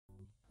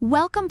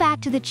Welcome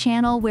back to the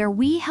channel where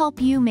we help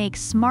you make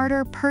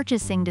smarter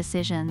purchasing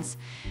decisions.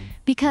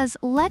 Because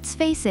let's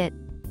face it,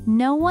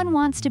 no one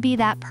wants to be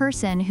that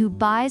person who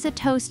buys a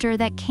toaster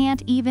that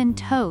can't even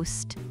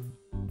toast.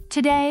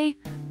 Today,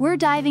 we're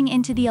diving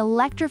into the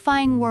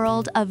electrifying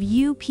world of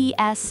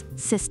UPS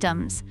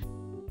systems.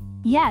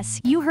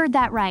 Yes, you heard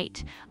that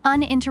right,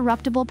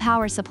 uninterruptible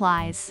power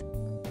supplies.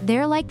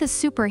 They're like the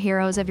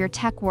superheroes of your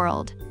tech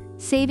world,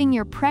 saving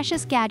your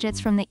precious gadgets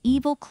from the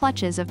evil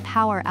clutches of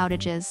power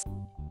outages.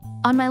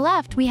 On my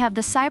left, we have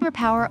the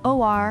CyberPower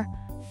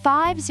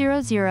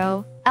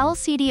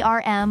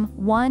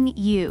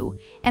OR500LCDRM1U,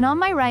 and on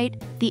my right,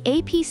 the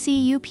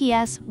APC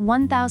UPS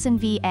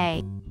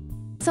 1000VA.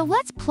 So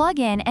let's plug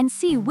in and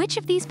see which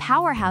of these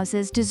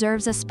powerhouses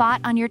deserves a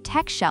spot on your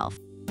tech shelf.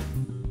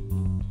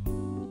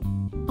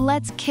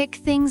 Let's kick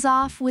things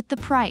off with the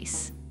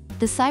price.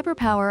 The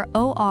CyberPower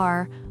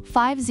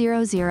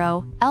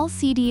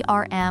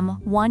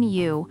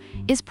OR500LCDRM1U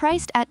is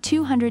priced at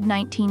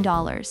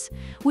 $219,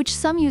 which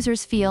some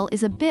users feel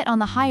is a bit on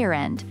the higher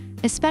end,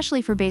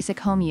 especially for basic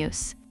home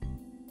use.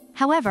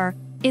 However,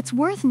 it's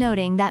worth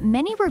noting that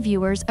many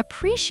reviewers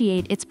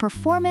appreciate its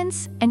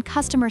performance and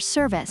customer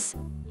service,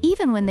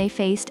 even when they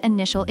faced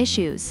initial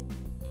issues.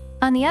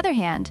 On the other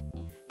hand,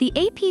 the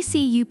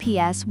APC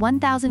UPS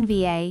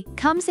 1000VA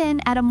comes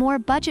in at a more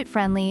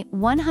budget-friendly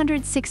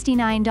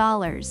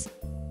 $169,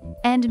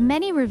 and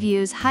many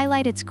reviews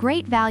highlight its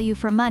great value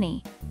for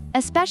money,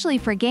 especially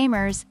for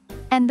gamers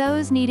and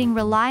those needing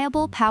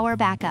reliable power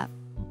backup.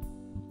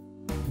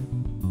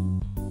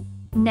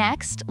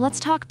 Next, let's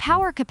talk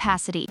power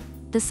capacity.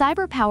 The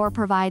CyberPower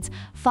provides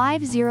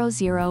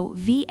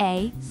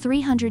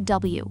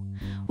 500VA300W,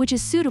 which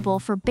is suitable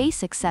for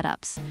basic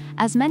setups,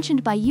 as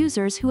mentioned by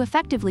users who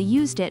effectively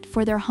used it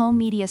for their home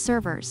media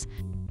servers.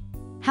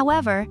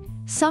 However,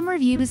 some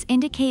reviews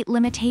indicate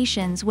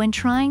limitations when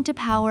trying to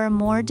power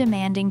more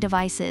demanding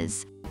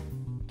devices.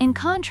 In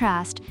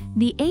contrast,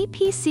 the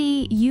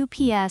APC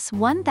UPS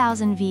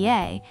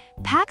 1000VA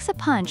packs a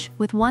punch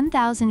with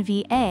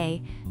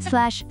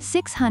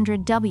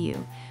 1000VA/600W,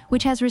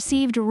 which has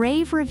received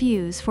rave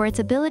reviews for its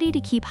ability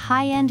to keep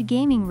high-end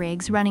gaming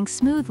rigs running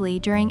smoothly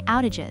during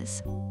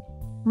outages.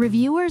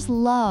 Reviewers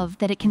love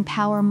that it can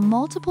power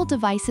multiple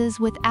devices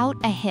without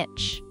a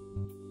hitch.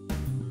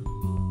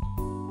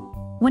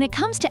 When it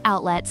comes to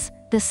outlets,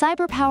 the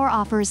CyberPower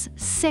offers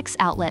 6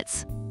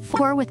 outlets,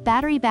 4 with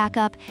battery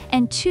backup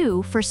and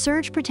 2 for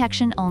surge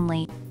protection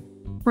only.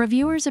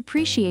 Reviewers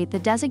appreciate the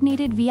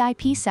designated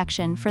VIP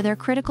section for their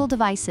critical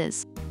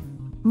devices.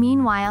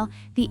 Meanwhile,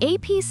 the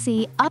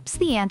APC ups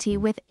the ante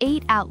with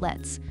 8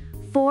 outlets,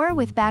 4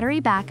 with battery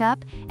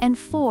backup and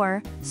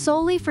 4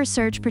 solely for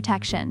surge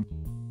protection.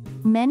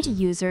 Many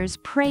users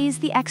praise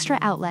the extra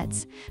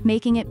outlets,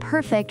 making it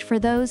perfect for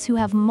those who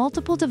have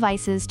multiple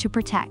devices to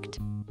protect.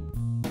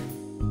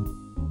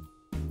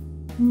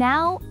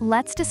 Now,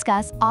 let's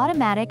discuss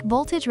automatic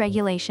voltage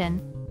regulation.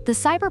 The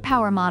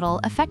CyberPower model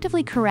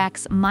effectively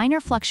corrects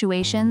minor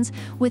fluctuations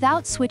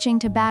without switching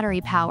to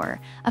battery power,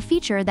 a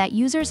feature that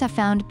users have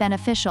found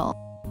beneficial.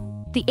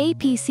 The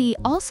APC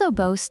also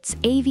boasts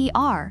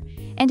AVR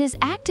and is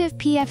active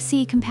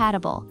PFC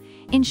compatible,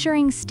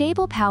 ensuring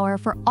stable power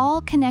for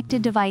all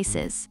connected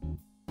devices.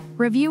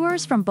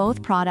 Reviewers from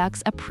both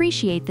products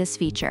appreciate this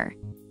feature,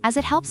 as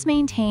it helps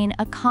maintain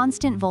a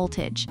constant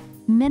voltage,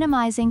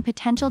 minimizing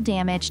potential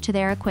damage to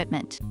their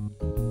equipment.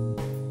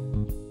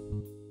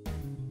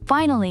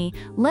 Finally,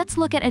 let's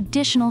look at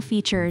additional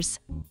features.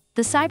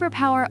 The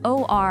CyberPower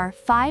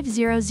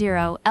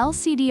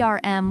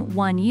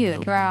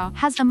OR500LCDRM1U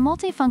has a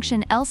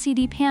multifunction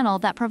LCD panel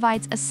that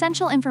provides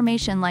essential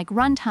information like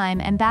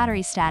runtime and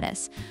battery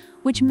status,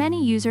 which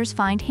many users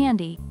find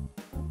handy.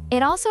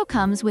 It also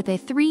comes with a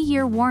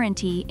 3-year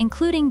warranty,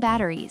 including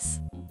batteries.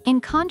 In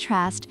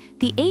contrast,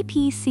 the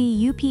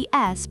APC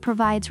UPS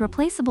provides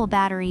replaceable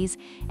batteries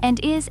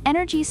and is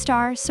ENERGY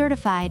STAR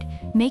certified,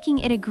 making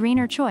it a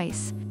greener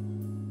choice.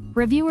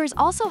 Reviewers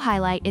also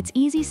highlight its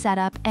easy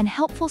setup and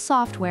helpful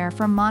software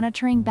for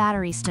monitoring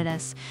battery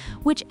status,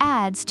 which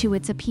adds to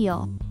its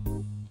appeal.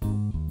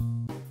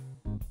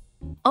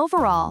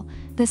 Overall,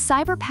 the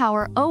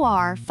CyberPower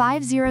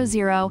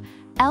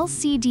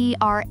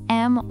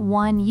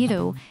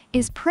OR500LCDRM1U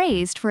is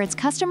praised for its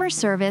customer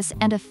service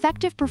and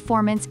effective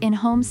performance in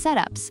home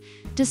setups,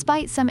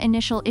 despite some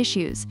initial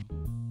issues.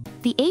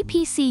 The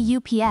APC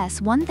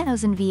UPS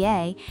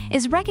 1000VA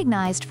is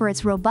recognized for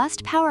its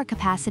robust power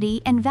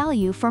capacity and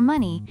value for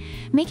money,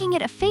 making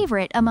it a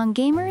favorite among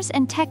gamers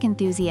and tech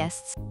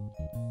enthusiasts.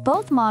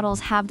 Both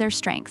models have their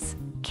strengths,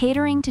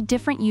 catering to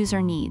different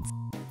user needs.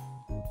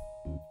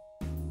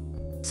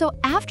 So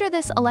after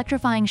this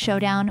electrifying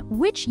showdown,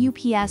 which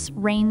UPS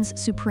reigns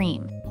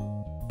supreme?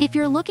 If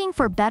you're looking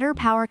for better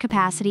power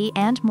capacity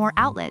and more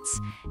outlets,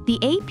 the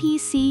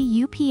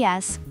APC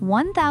UPS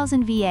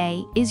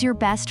 1000VA is your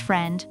best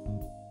friend.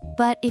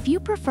 But if you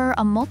prefer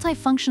a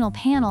multifunctional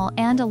panel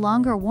and a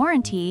longer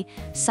warranty,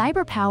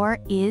 CyberPower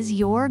is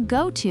your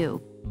go-to.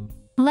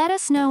 Let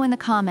us know in the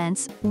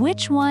comments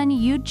which one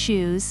you'd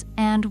choose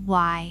and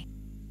why.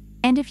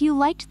 And if you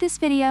liked this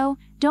video,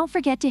 don't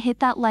forget to hit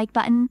that like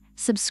button,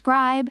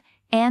 subscribe,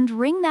 and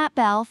ring that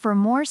bell for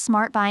more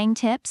smart buying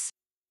tips.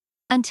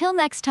 Until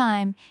next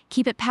time,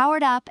 keep it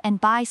powered up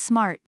and buy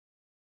smart.